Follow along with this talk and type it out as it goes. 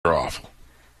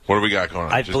What do we got going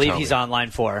on? I believe he's on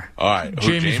line 4. All right.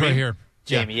 Jamie's right here.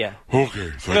 Jamie, yeah.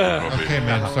 Okay. Okay,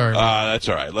 man. Sorry. That's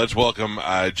all right. Let's welcome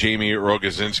Jaime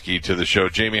Rogozinski to the show.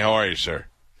 Jamie, how are you, sir?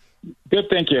 Good,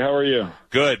 thank you. How are you?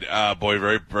 Good. Boy,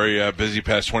 very, very busy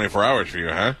past 24 hours for you,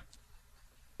 huh?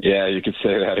 Yeah, you could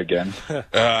say that again.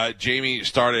 Jamie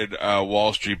started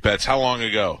Wall Street Bets how long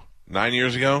ago? 9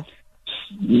 years ago?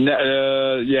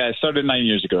 Yeah, I started 9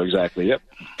 years ago, exactly. Yep.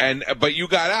 But you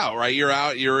got out, right? You're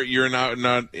out. You're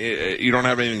not. You don't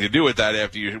have anything to do with that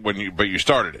after but you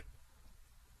started it.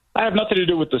 I have nothing to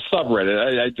do with the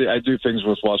subreddit. I do things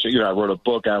with Wall Street. I wrote a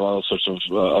book. I have all sorts of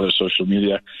other social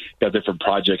media. Got different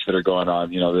projects that are going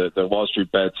on. The Wall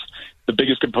Street Bets. The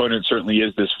biggest component certainly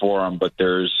is this forum, but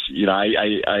there's,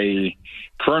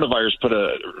 coronavirus put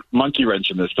a monkey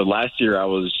wrench in this. But last year I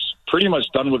was pretty much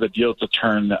done with a deal to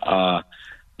turn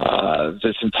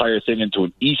this entire thing into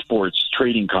an esports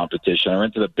trading competition. I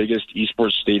rented the biggest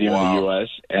esports stadium in the U.S.,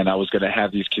 and I was going to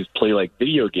have these kids play like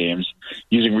video games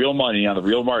using real money on the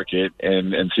real market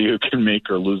and see who can make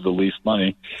or lose the least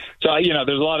money. So,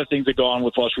 there's a lot of things that go on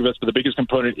with Wall Street Bets, but the biggest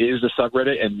component is the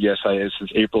subreddit, and yes,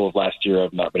 since April of last year,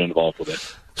 I've not been involved with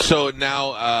it. So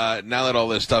now that all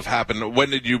this stuff happened, when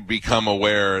did you become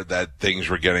aware that things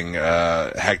were getting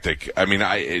hectic? I mean,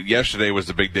 yesterday was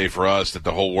the big day for us that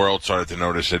the whole world started to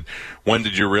notice it. When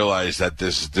did you realize that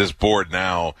this board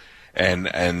now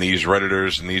and these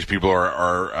Redditors and these people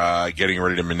are getting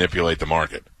ready to manipulate the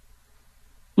market?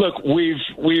 Look, we've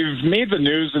made the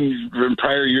news in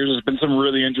prior years. There's been some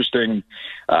really interesting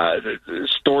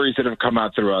stories that have come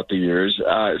out throughout the years.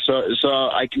 So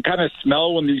I can kind of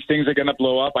smell when these things are going to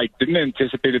blow up. I didn't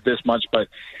anticipate it this much, but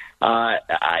I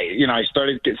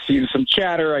started seeing some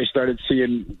chatter. I started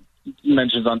seeing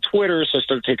mentions on Twitter, so I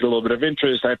started taking a little bit of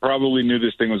interest. I probably knew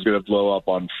this thing was going to blow up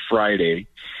on Friday.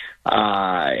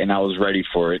 And I was ready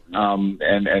for it. And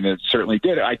it certainly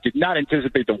did. I did not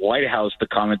anticipate the White House to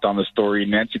comment on the story,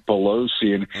 Nancy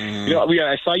Pelosi. And,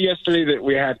 I saw yesterday that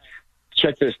we had,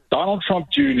 check this, Donald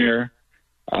Trump Jr.,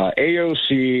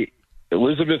 AOC,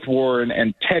 Elizabeth Warren,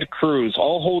 and Ted Cruz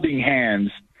all holding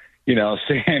hands,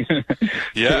 saying,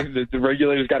 saying that the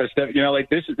regulators got to step,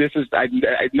 this is, I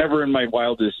never in my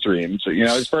wildest dreams.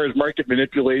 As far as market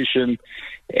manipulation,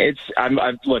 I'm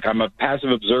a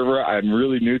passive observer. I'm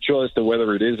really neutral as to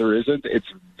whether it is or isn't. It's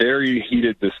very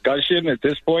heated discussion at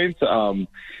this point. And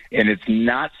it's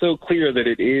not so clear that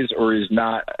it is or is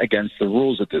not against the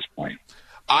rules at this point.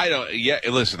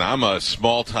 Listen, I'm a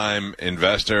small-time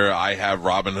investor. I have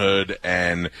Robinhood,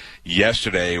 and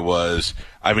yesterday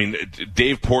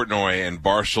Dave Portnoy and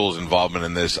Barstool's involvement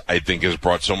in this, I think, has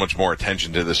brought so much more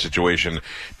attention to this situation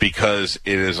because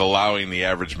it is allowing the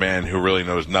average man who really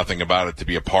knows nothing about it to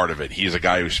be a part of it. He's a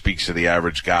guy who speaks to the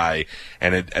average guy,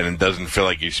 and it doesn't feel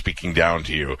like he's speaking down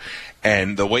to you.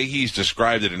 And the way he's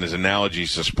described it in his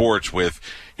analogies to sports with,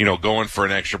 going for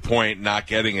an extra point, not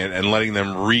getting it, and letting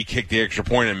them re-kick the extra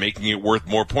point and making it worth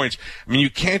more points. I mean, you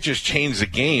can't just change the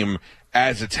game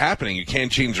as it's happening. You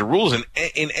can't change the rules in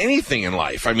anything in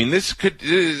life. I mean, this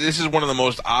is one of the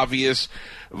most obvious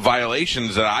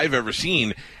violations that I've ever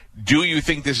seen. Do you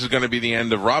think this is going to be the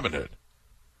end of Robinhood?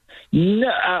 No.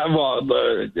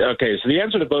 Okay. So the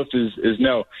answer to both is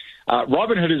no.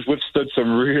 Robinhood has withstood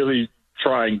some really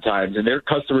trying times, and their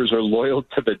customers are loyal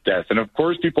to the death. And of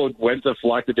course, people went to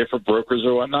flock to different brokers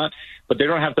or whatnot, but they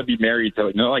don't have to be married to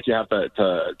it. Not like you have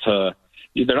to.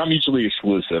 They're not mutually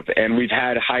exclusive. And we've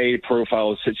had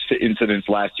high-profile incidents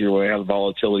last year where we had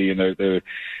volatility and their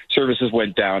services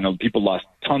went down and people lost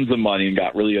tons of money and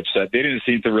got really upset. They didn't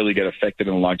seem to really get affected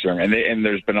in the long term. And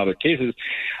there's been other cases.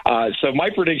 So my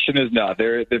prediction is no.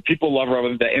 The people love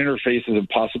Robinhood. The interface is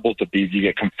impossible to beat. You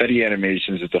get confetti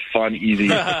animations. It's a fun,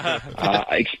 easy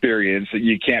experience.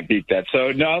 You can't beat that.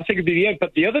 So, no, I don't think it'd be the end.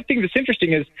 But the other thing that's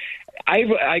interesting is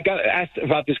I got asked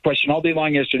about this question all day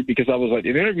long yesterday because I was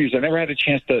in interviews. I never had a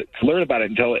chance to learn about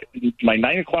it until my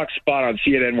 9 o'clock spot on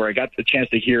CNN where I got the chance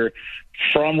to hear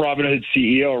from Robinhood's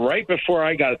CEO right before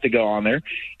I got to go on there.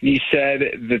 He said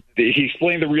that he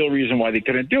explained the real reason why they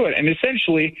couldn't do it. And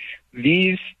essentially,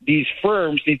 these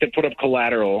firms need to put up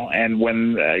collateral, and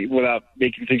when without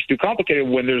making things too complicated,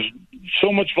 when there's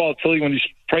so much volatility, when these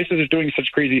prices are doing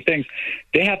such crazy things,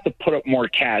 they have to put up more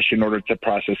cash in order to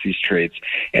process these trades.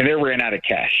 And they ran out of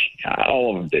cash.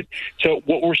 All of them did. So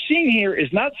what we're seeing here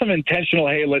is not some intentional,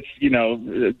 hey, let's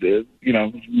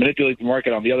manipulate the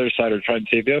market on the other side or try and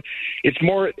save the. It's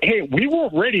more, hey, we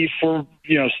weren't ready for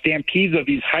stampedes of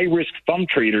these high-risk thumb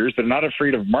traders that are not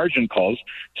afraid of margin calls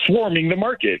swarming the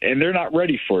market, and they're not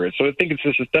ready for it. So I think it's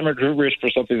a systemic risk for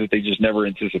something that they just never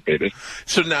anticipated.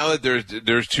 So now that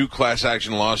there's 2 class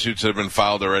action lawsuits that have been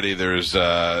filed involved already.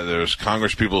 There's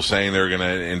Congress people saying they're going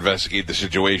to investigate the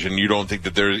situation. You don't think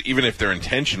that there's, even if their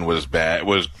intention was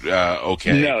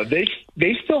okay? No, they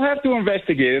still have to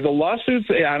investigate it. The lawsuits,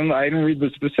 I didn't read the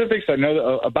specifics. I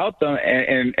know about them,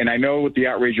 and I know what the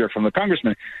outrage are from the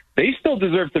congressman. They still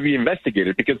deserve to be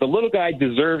investigated because the little guy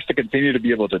deserves to continue to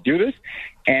be able to do this,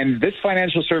 and this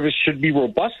financial service should be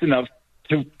robust enough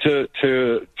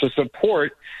to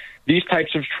support these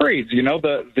types of trades. You know,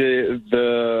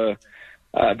 the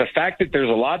fact that there's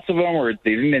lots of them or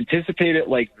they didn't anticipate it,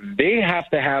 like they have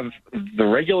to have the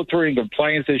regulatory and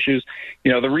compliance issues.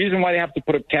 You know, the reason why they have to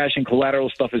put up cash and collateral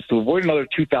stuff is to avoid another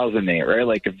 2008, right?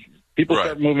 Like if people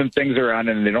start moving things around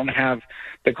and they don't have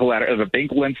the collateral, the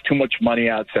bank lends too much money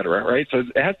out, et cetera, right? So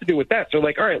it has to do with that. So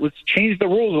like, all right, let's change the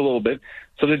rules a little bit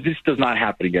so that this does not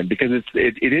happen again, because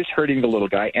it is hurting the little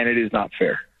guy and it is not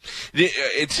fair.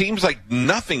 It seems like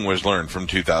nothing was learned from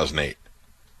 2008.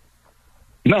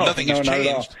 Nothing has changed. Not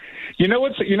at all. You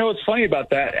know what's funny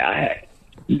about that?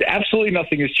 Absolutely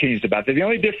nothing has changed about that. The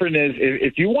only difference is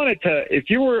if you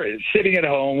were sitting at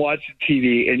home watching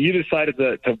TV and you decided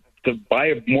to buy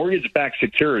a mortgage-backed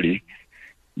security,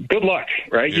 good luck,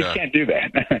 right? You can't do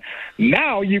that.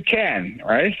 Now you can,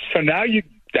 right? So now you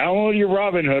download your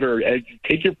Robinhood or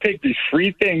take your pick, these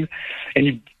free things, and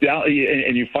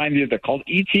you find they're called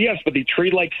ETFs, but they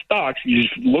trade like stocks. You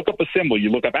just look up a symbol. You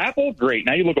look up Apple, great.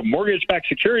 Now you look up mortgage-backed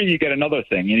security, you get another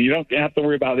thing, and you don't have to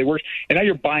worry about how they work. And now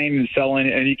you're buying and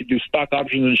selling, and you can do stock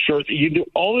options and shorts. You can do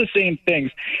all the same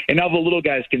things, and now the little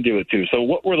guys can do it too. So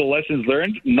what were the lessons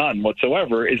learned? None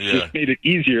whatsoever. It's just made it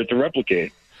easier to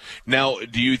replicate. Now,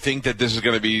 do you think that this is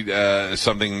going to be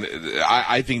something?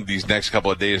 I think these next couple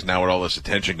of days, now with all this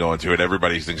attention going to it,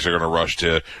 everybody thinks they're going to rush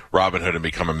to Robinhood and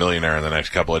become a millionaire in the next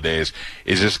couple of days.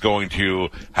 Is this going to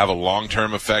have a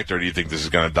long-term effect, or do you think this is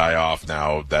going to die off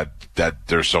now that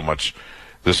there's so much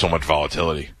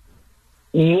volatility?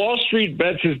 Wall Street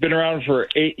Bets has been around for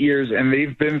 8 years, and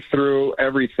they've been through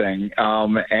everything.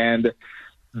 And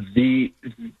these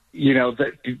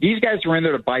guys are in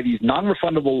there to buy these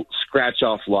non-refundable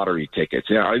scratch-off lottery tickets.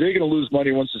 You know, are they going to lose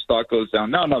money once the stock goes down?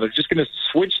 No, they're just going to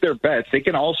switch their bets. They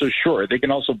can also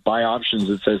buy options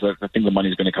that says, I think the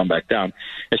money's going to come back down.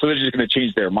 And so they're just going to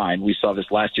change their mind. We saw this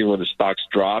last year where the stocks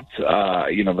dropped, the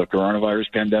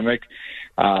coronavirus pandemic.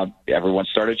 Everyone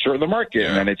started short of the market,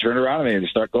 and then they turn around and they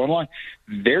start going long.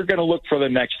 They're going to look for the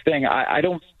next thing. I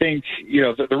don't think,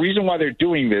 the reason why they're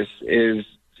doing this is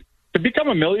to become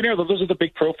a millionaire. Those are the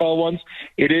big profile ones.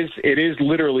 It is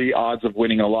literally odds of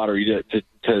winning a lottery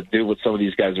to do what some of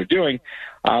these guys are doing.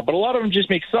 But a lot of them just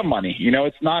make some money.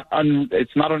 It's not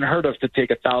unheard of to take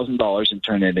 $1,000 and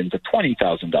turn it into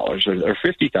 $20,000 or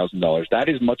 $50,000. That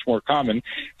is much more common.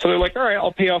 So they're like, all right,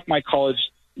 I'll pay off my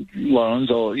college loans.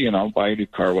 I'll, buy a new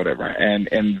car, whatever.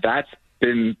 And that's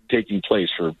been taking place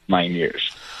for 9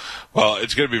 years. Well,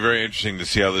 it's going to be very interesting to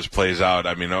see how this plays out.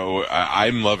 I mean,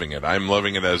 I'm loving it. I'm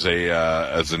loving it as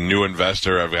a new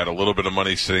investor. I've got a little bit of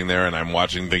money sitting there, and I'm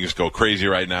watching things go crazy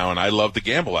right now. And I love the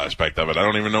gamble aspect of it. I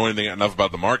don't even know enough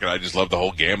about the market. I just love the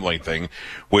whole gambling thing,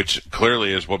 which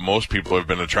clearly is what most people have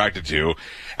been attracted to.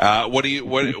 What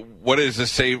is the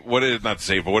safe? What is not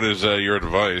safe? But what is your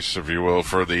advice, if you will,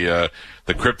 for the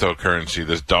cryptocurrency?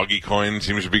 This doggy coin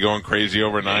seems to be going crazy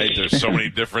overnight. There's so many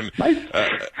different.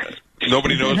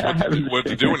 Nobody knows what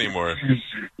to do anymore.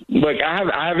 Look,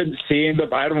 I haven't seen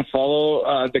I don't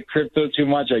follow the crypto too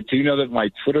much. I do know that my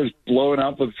Twitter's blowing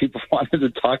up with people wanting to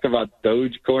talk about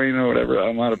Dogecoin or whatever. I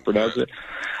don't know how to pronounce it.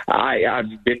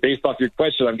 Based off your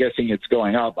question, I'm guessing it's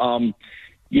going up.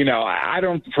 I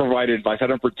don't provide advice. I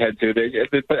don't pretend to.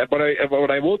 But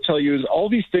what I will tell you is all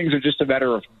these things are just a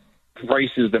matter of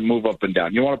prices that move up and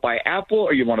down. You want to buy Apple,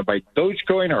 or you want to buy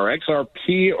Dogecoin or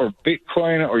XRP or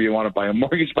Bitcoin, or you want to buy a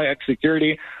mortgage-backed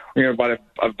security, or you want to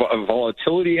buy a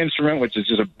volatility instrument, which is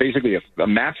just basically a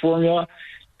math formula.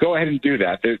 Go ahead and do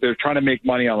that. They're trying to make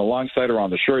money on the long side or on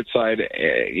the short side.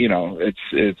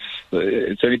 It's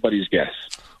anybody's guess.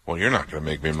 Well, you're not going to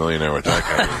make me a millionaire with that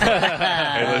kind of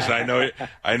Hey, listen,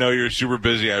 I know you're super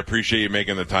busy. I appreciate you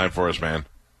making the time for us, man.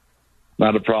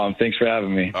 Not a problem. Thanks for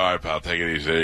having me. All right, pal. Take it easy.